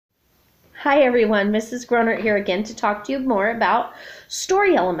Hi everyone, Mrs. Gronert here again to talk to you more about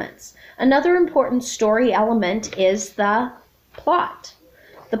story elements. Another important story element is the plot.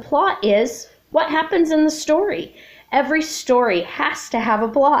 The plot is what happens in the story. Every story has to have a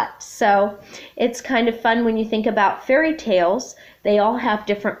plot, so it's kind of fun when you think about fairy tales. They all have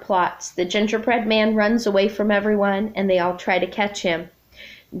different plots. The gingerbread man runs away from everyone and they all try to catch him.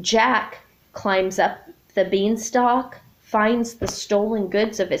 Jack climbs up the beanstalk, finds the stolen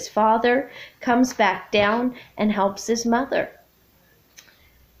goods of his father, comes back down and helps his mother.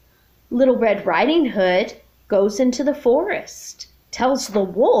 Little Red Riding Hood goes into the forest, tells the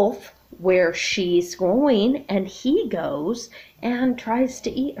wolf where she's going, and he goes and tries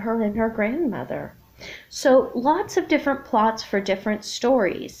to eat her and her grandmother. So lots of different plots for different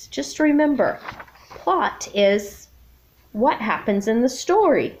stories. Just remember, plot is what happens in the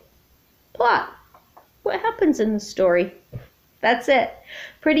story. Plot. What happens in the story? That's it.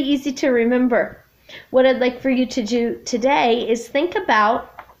 Pretty easy to remember. What I'd like for you to do today is think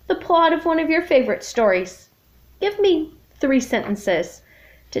about the plot of one of your favorite stories. Give me 3 sentences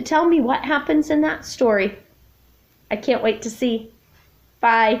to tell me what happens in that story. I can't wait to see.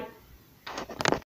 Bye.